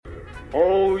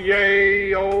Oh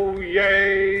yay, oh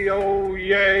yay, oh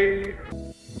yay.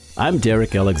 I'm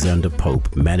Derek Alexander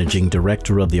Pope, Managing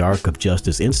Director of the Arc of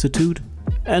Justice Institute,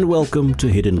 and welcome to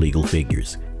Hidden Legal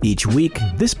Figures. Each week,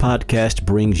 this podcast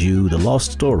brings you the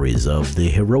lost stories of the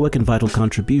heroic and vital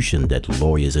contribution that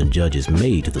lawyers and judges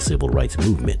made to the civil rights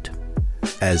movement.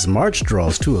 As March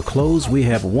draws to a close, we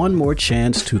have one more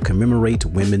chance to commemorate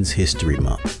Women's History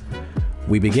Month.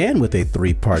 We began with a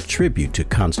 3-part tribute to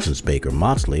Constance Baker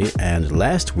Motley, and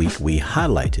last week we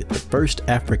highlighted the first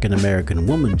African-American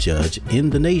woman judge in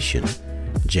the nation,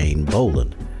 Jane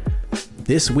Boland.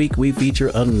 This week we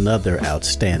feature another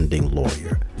outstanding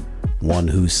lawyer, one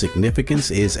whose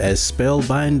significance is as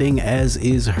spellbinding as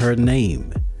is her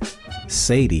name,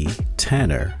 Sadie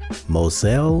Tanner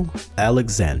Moselle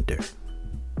Alexander.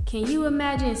 Can you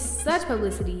imagine such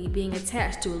publicity being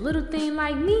attached to a little thing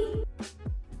like me?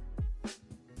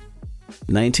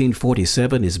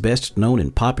 1947 is best known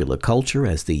in popular culture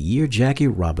as the year Jackie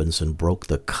Robinson broke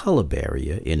the color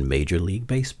barrier in Major League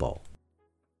Baseball.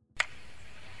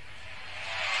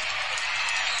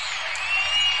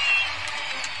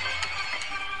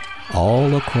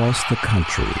 All across the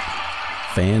country,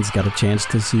 fans got a chance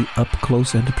to see up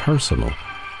close and personal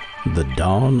the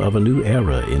dawn of a new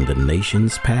era in the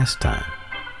nation's pastime.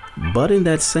 But in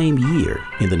that same year,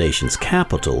 in the nation's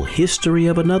capital, history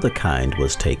of another kind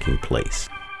was taking place.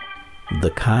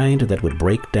 The kind that would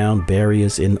break down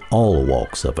barriers in all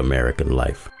walks of American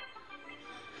life.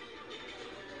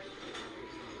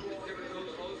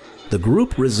 The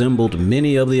group resembled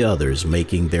many of the others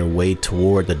making their way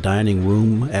toward the dining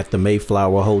room at the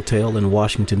Mayflower Hotel in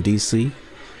Washington, D.C.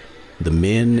 The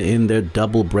men in their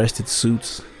double-breasted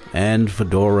suits and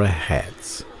fedora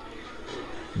hats.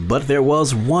 But there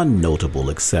was one notable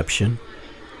exception.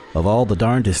 Of all the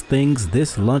darndest things,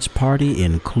 this lunch party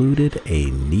included a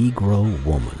Negro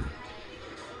woman.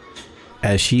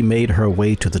 As she made her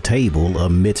way to the table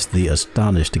amidst the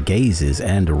astonished gazes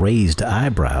and raised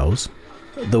eyebrows,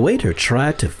 the waiter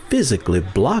tried to physically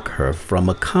block her from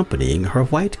accompanying her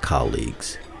white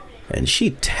colleagues, and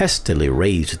she testily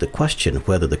raised the question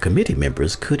whether the committee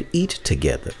members could eat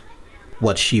together.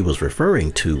 What she was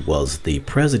referring to was the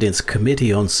President's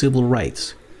Committee on Civil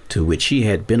Rights, to which she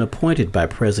had been appointed by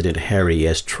President Harry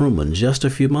S. Truman just a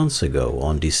few months ago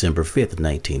on December 5,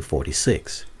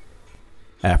 1946.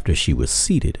 After she was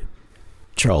seated,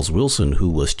 Charles Wilson, who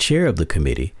was chair of the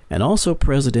committee and also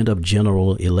president of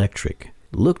General Electric,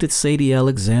 looked at Sadie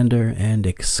Alexander and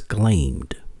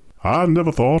exclaimed, "I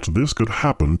never thought this could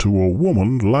happen to a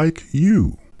woman like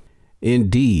you."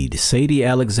 Indeed, Sadie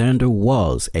Alexander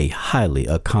was a highly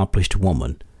accomplished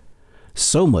woman,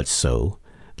 so much so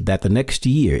that the next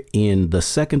year, in the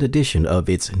second edition of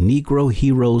its Negro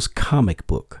Heroes comic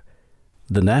book,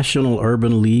 the National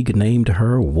Urban League named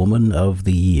her Woman of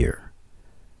the Year.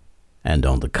 And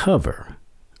on the cover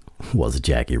was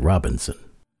Jackie Robinson.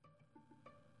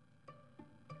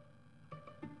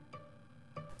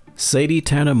 Sadie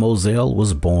Tanner Moselle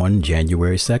was born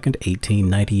January 2,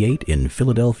 1898 in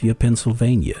Philadelphia,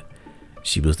 Pennsylvania.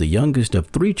 She was the youngest of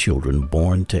 3 children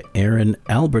born to Aaron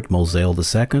Albert Moselle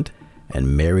II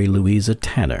and Mary Louisa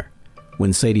Tanner.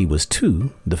 When Sadie was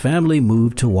 2, the family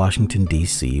moved to Washington,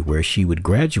 D.C., where she would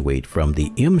graduate from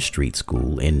the M Street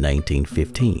School in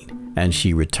 1915, and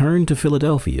she returned to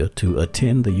Philadelphia to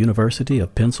attend the University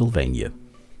of Pennsylvania.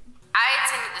 I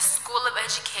attended the School of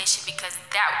Education because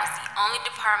that was the only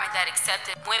department that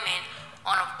accepted women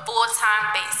on a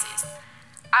full-time basis.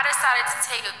 I decided to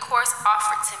take a course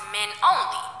offered to men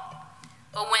only.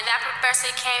 But when that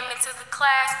professor came into the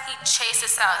class, he chased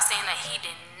us out, saying that he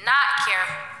did not care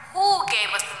who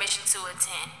gave us permission to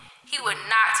attend. He would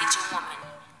not teach a woman.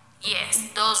 Yes,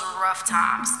 those were rough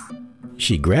times.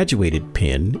 She graduated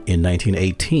Penn in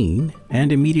 1918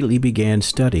 and immediately began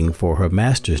studying for her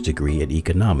master's degree in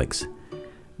economics.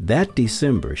 That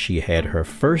December, she had her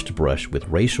first brush with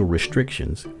racial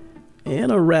restrictions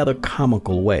in a rather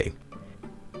comical way.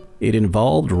 It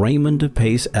involved Raymond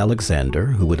Pace Alexander,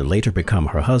 who would later become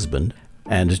her husband,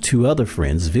 and 2 other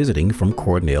friends visiting from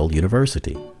Cornell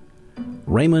University.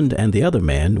 Raymond and the other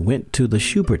man went to the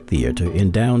Schubert Theater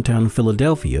in downtown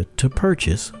Philadelphia to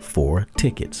purchase 4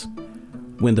 tickets.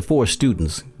 When the 4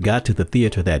 students got to the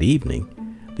theater that evening,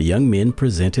 the young men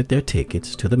presented their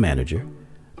tickets to the manager,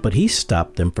 but he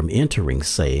stopped them from entering,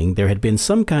 saying there had been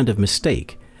some kind of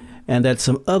mistake and that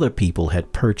some other people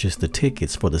had purchased the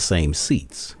tickets for the same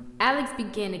seats. Alex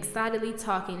began excitedly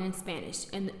talking in Spanish,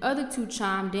 and the other 2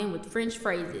 chimed in with French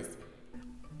phrases.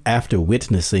 After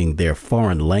witnessing their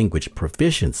foreign language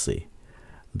proficiency,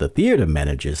 the theater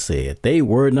manager said they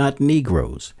were not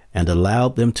Negroes and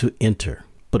allowed them to enter.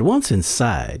 But once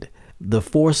inside, The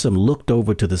foursome looked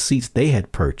over to the seats they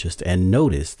had purchased and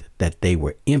noticed that they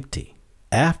were empty.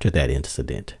 After that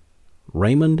incident,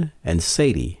 Raymond and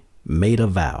Sadie made a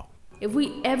vow. If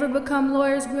we ever become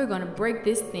lawyers, we're going to break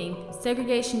this thing,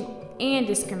 segregation and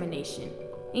discrimination.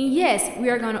 And yes,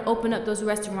 we are going to open up those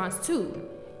restaurants too.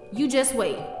 You just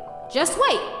wait. Just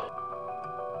wait.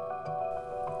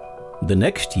 The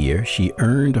next year, she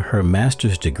earned her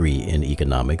master's degree in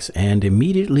economics and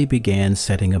immediately began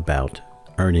setting about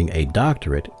earning a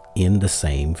doctorate in the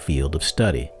same field of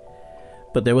study.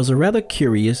 But there was a rather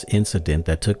curious incident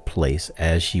that took place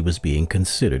as she was being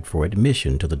considered for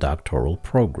admission to the doctoral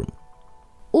program.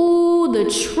 Ooh,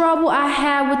 the trouble I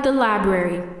had with the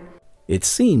library. It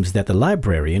seems that the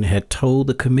librarian had told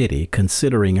the committee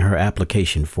considering her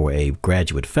application for a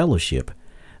graduate fellowship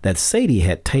that Sadie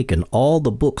had taken all the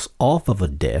books off of a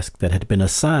desk that had been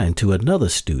assigned to another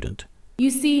student. You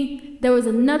see, there was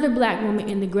another black woman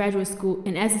in the graduate school,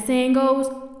 and as the saying goes,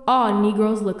 all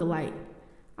Negroes look alike.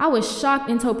 I was shocked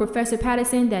and told Professor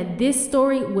Patterson that this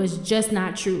story was just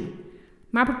not true.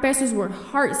 My professors were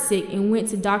heartsick and went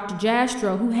to Dr.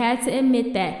 Jastrow, who had to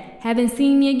admit that, having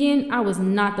seen me again, I was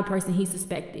not the person he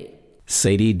suspected.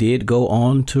 Sadie did go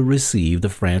on to receive the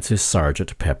Francis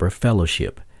Sargent Pepper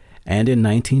Fellowship, and in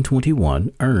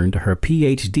 1921 earned her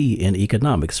Ph.D. in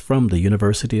economics from the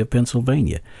University of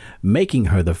Pennsylvania, making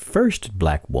her the first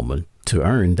black woman to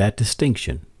earn that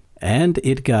distinction. And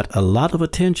it got a lot of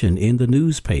attention in the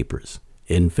newspapers,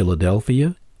 in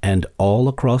Philadelphia, and all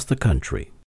across the country.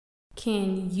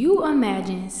 Can you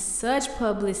imagine such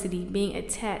publicity being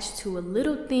attached to a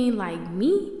little thing like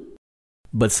me?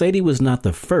 But Sadie was not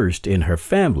the first in her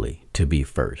family to be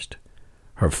first.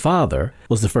 Her father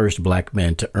was the first black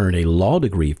man to earn a law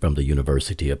degree from the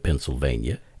University of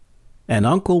Pennsylvania. An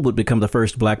uncle would become the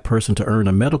first black person to earn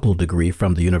a medical degree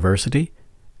from the university,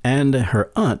 and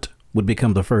her aunt would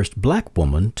become the first black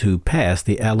woman to pass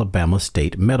the Alabama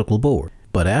State Medical Board.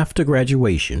 But after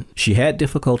graduation, she had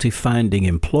difficulty finding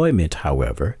employment,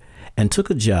 however, and took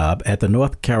a job at the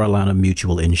North Carolina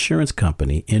Mutual Insurance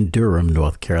Company in Durham,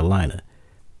 North Carolina.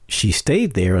 She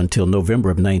stayed there until November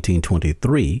of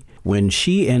 1923, when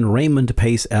she and Raymond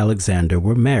Pace Alexander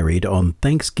were married on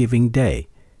Thanksgiving Day.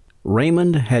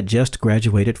 Raymond had just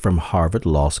graduated from Harvard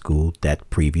Law School that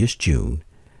previous June,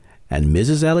 and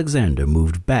Mrs. Alexander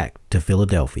moved back to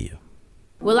Philadelphia.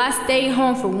 Well, I stayed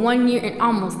home for 1 year and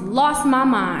almost lost my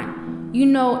mind. You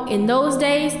know, in those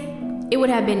days, it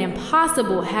would have been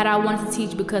impossible had I wanted to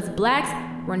teach because blacks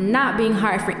were not being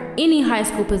hired for any high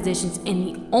school positions, and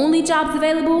the only jobs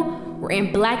available were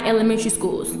in black elementary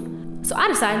schools. So I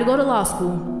decided to go to law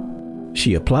school.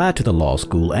 She applied to the law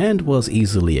school and was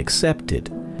easily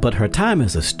accepted, but her time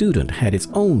as a student had its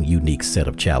own unique set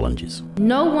of challenges.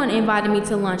 No one invited me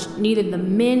to lunch, neither the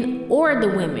men or the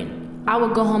women. I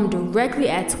would go home directly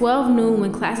at 12 noon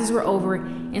when classes were over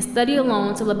and study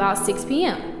alone till about 6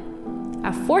 p.m.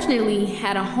 I fortunately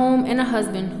had a home and a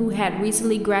husband who had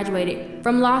recently graduated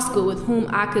from law school with whom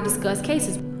I could discuss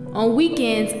cases. On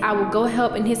weekends, I would go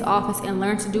help in his office and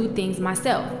learn to do things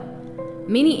myself.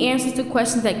 Many answers to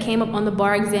questions that came up on the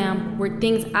bar exam were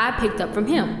things I picked up from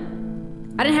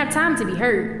him. I didn't have time to be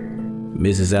heard.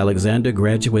 Mrs. Alexander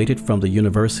graduated from the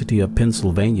University of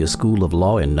Pennsylvania School of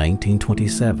Law in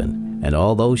 1927. And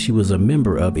although she was a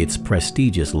member of its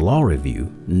prestigious law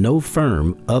review, no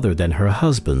firm other than her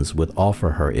husband's would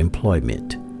offer her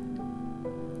employment.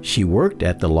 She worked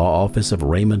at the law office of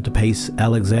Raymond Pace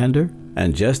Alexander,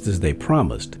 and just as they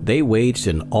promised, they waged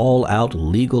an all-out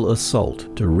legal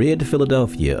assault to rid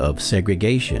Philadelphia of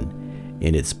segregation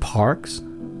in its parks,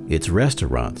 its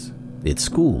restaurants, its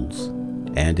schools,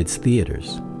 and its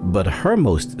theaters. But her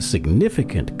most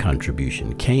significant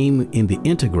contribution came in the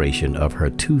integration of her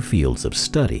two fields of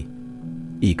study,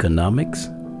 economics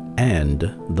and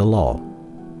the law.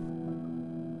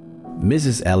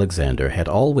 Mrs. Alexander had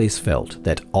always felt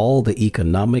that all the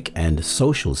economic and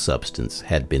social substance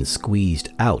had been squeezed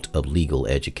out of legal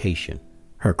education.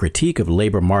 Her critique of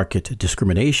labor market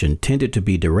discrimination tended to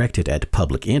be directed at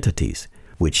public entities,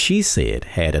 which she said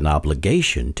had an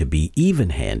obligation to be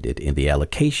even-handed in the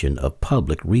allocation of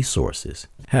public resources.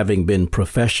 Having been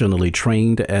professionally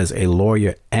trained as a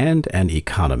lawyer and an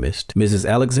economist, Mrs.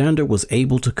 Alexander was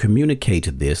able to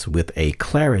communicate this with a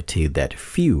clarity that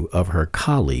few of her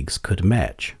colleagues could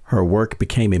match. Her work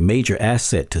became a major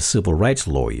asset to civil rights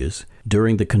lawyers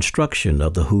during the construction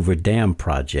of the Hoover Dam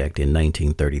project in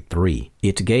 1933.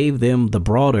 It gave them the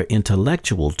broader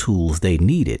intellectual tools they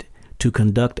needed to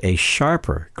conduct a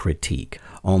sharper critique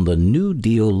on the New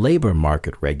Deal labor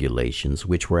market regulations,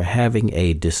 which were having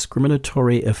a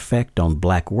discriminatory effect on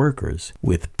black workers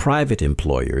with private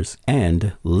employers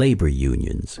and labor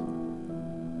unions.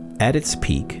 At its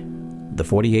peak, the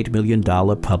 $48 million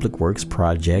public works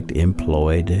project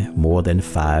employed more than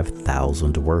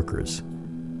 5,000 workers.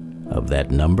 Of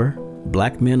that number,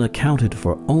 black men accounted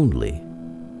for only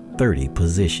 30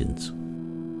 positions.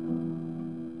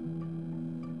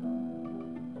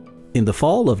 In the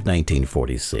fall of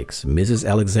 1946, Mrs.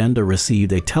 Alexander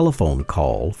received a telephone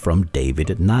call from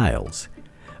David Niles.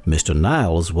 Mr.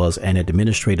 Niles was an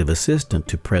administrative assistant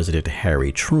to President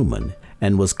Harry Truman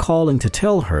and was calling to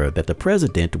tell her that the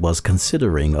president was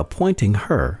considering appointing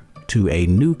her to a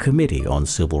new committee on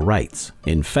civil rights.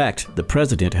 In fact, the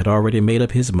president had already made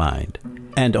up his mind,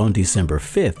 and on December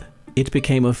 5th, it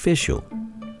became official.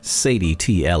 Sadie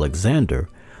T. Alexander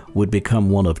would become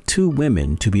one of 2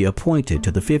 women to be appointed to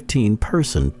the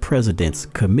 15-person President's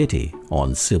Committee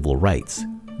on Civil Rights.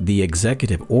 The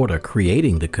executive order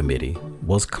creating the committee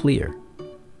was clear.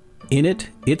 In it,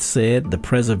 it said the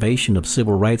preservation of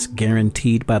civil rights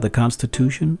guaranteed by the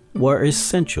Constitution were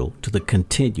essential to the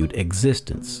continued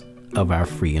existence of our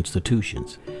free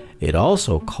institutions. It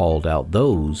also called out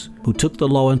those who took the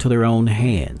law into their own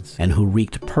hands and who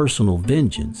wreaked personal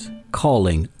vengeance,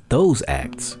 calling those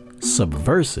acts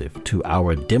subversive to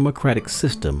our democratic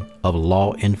system of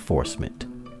law enforcement.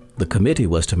 The committee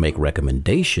was to make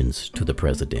recommendations to the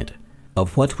president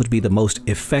of what would be the most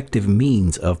effective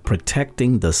means of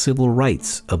protecting the civil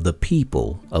rights of the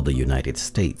people of the United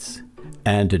States.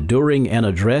 And during an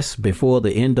address before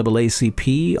the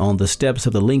NAACP on the steps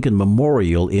of the Lincoln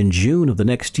Memorial in June of the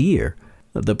next year,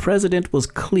 the president was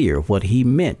clear what he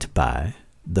meant by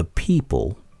the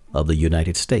people of the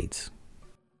United States.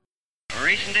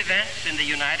 Recent events in the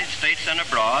United States and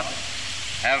abroad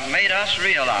have made us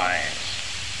realize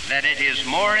that it is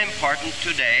more important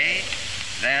today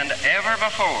than ever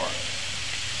before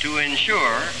to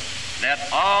ensure that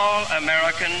all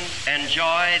Americans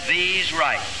enjoy these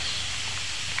rights.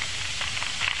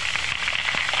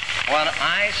 When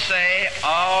I say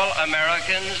all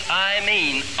Americans, I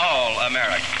mean all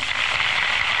Americans.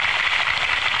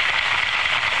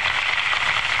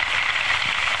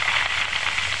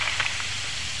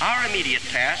 Our immediate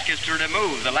task is to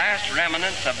remove the last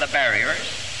remnants of the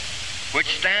barriers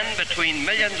which stand between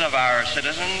millions of our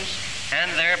citizens and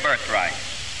their birthright.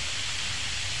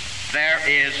 There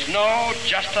is no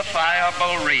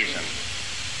justifiable reason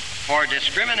for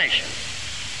discrimination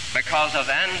because of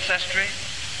ancestry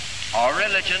or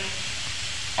religion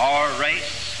or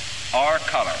race or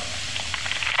color.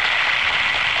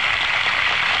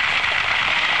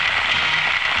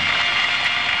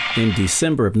 In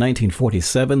December of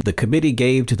 1947, the committee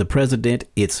gave to the president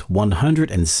its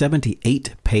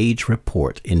 178-page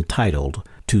report entitled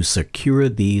 "To Secure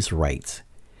These Rights."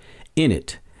 In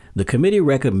it, the committee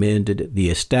recommended the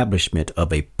establishment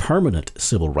of a permanent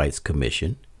Civil Rights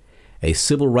Commission, a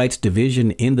Civil Rights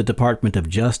Division in the Department of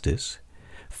Justice,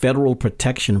 federal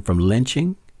protection from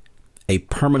lynching, a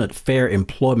permanent Fair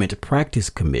Employment Practice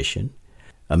Commission,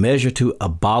 a measure to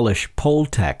abolish poll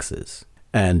taxes,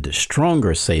 and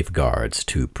stronger safeguards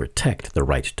to protect the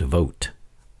right to vote.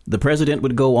 The president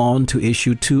would go on to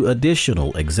issue 2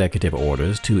 additional executive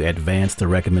orders to advance the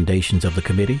recommendations of the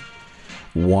committee.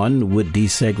 One would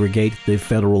desegregate the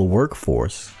federal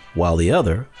workforce, while the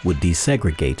other would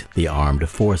desegregate the armed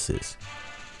forces.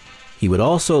 He would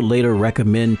also later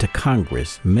recommend to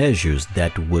Congress measures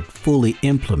that would fully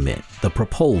implement the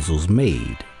proposals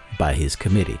made by his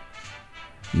committee.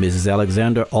 Mrs.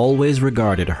 Alexander always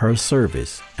regarded her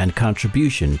service and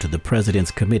contribution to the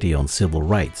President's Committee on Civil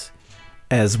Rights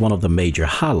as one of the major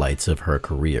highlights of her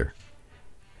career.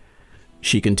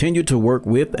 She continued to work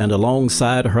with and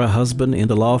alongside her husband in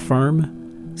the law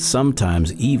firm,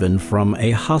 sometimes even from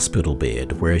a hospital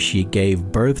bed where she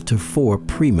gave birth to 4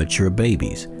 premature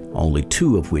babies, only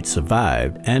 2 of which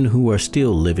survived and who are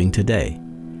still living today.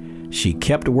 She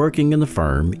kept working in the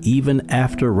firm even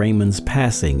after Raymond's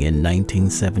passing in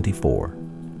 1974.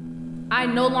 I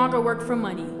no longer work for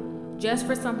money, just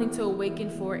for something to awaken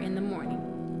for in the morning.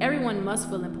 Everyone must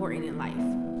feel important in life.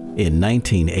 In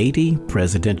 1980,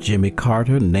 President Jimmy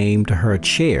Carter named her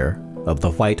chair of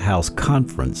the White House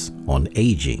Conference on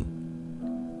Aging.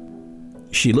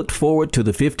 She looked forward to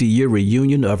the 50-year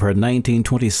reunion of her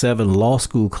 1927 law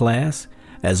school class,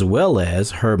 as well as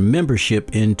her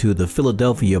membership into the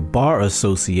Philadelphia Bar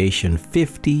Association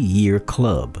 50-year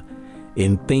club.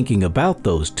 In thinking about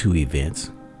those 2 events,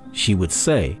 she would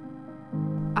say,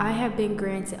 I have been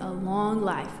granted a long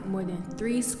life, more than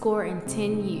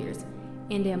 70 years,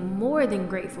 and am more than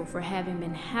grateful for having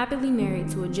been happily married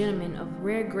to a gentleman of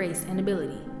rare grace and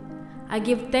ability. I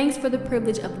give thanks for the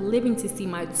privilege of living to see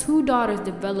my 2 daughters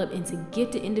develop into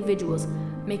gifted individuals,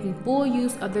 making full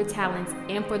use of their talents,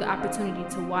 and for the opportunity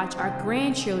to watch our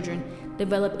grandchildren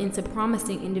develop into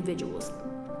promising individuals.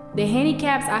 The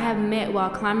handicaps I have met while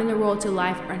climbing the road to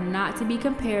life are not to be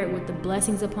compared with the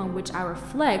blessings upon which I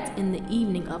reflect in the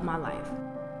evening of my life.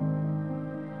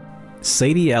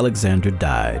 Sadie Alexander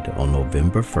died on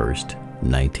November 1st,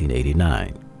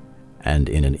 1989, and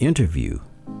in an interview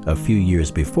a few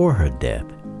years before her death,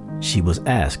 she was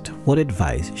asked what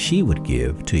advice she would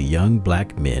give to young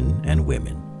black men and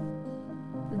women.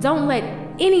 Don't let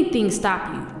anything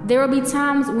stop you. There will be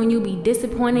times when you'll be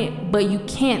disappointed, but you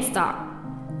can't stop.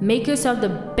 Make yourself the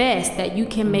best that you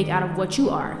can make out of what you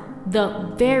are,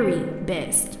 the very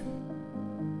best.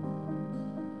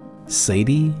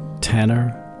 Sadie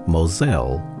Tanner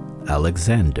Moselle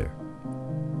Alexander,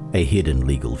 a hidden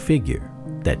legal figure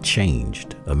that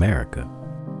changed America.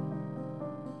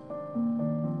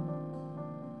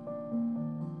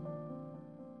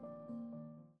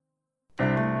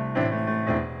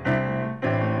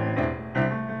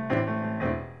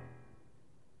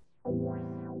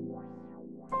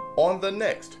 On the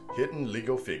next Hidden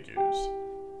Legal Figures.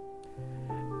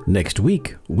 Next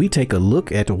week, we take a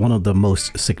look at one of the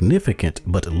most significant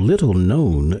but little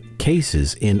known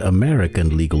cases in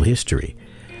American legal history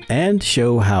and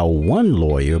show how one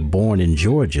lawyer born in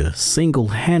Georgia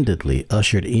single-handedly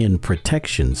ushered in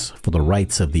protections for the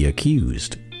rights of the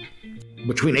accused.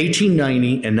 Between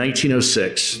 1890 and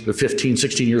 1906, the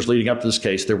 16 years leading up to this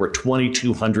case, there were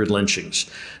 2,200 lynchings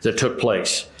that took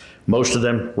place, most of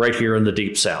them right here in the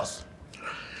Deep South.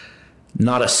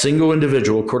 Not a single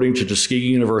individual, according to Tuskegee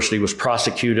University, was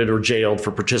prosecuted or jailed for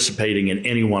participating in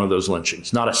any one of those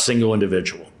lynchings. Not a single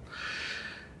individual.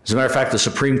 As a matter of fact, the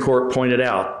Supreme Court pointed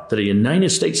out that a United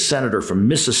States senator from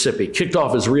Mississippi kicked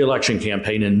off his re-election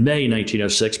campaign in May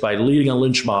 1906 by leading a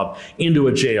lynch mob into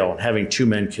a jail and having 2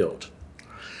 men killed.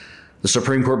 The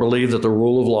Supreme Court believed that the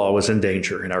rule of law was in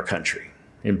danger in our country,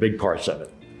 in big parts of it.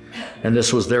 And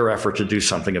this was their effort to do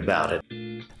something about it.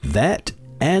 That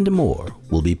and more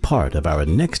will be part of our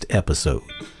next episode.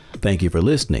 Thank you for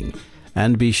listening,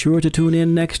 and be sure to tune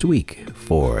in next week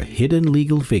for Hidden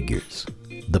Legal Figures,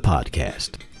 the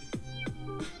podcast.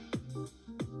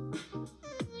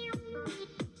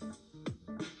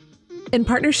 In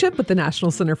partnership with the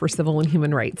National Center for Civil and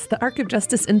Human Rights, the Arc of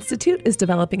Justice Institute is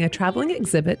developing a traveling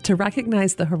exhibit to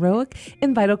recognize the heroic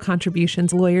and vital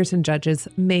contributions lawyers and judges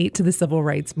made to the civil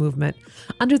rights movement.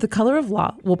 Under the Color of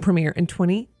Law will premiere in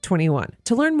 2021.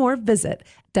 To learn more, visit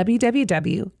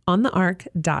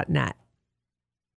www.onthearc.net.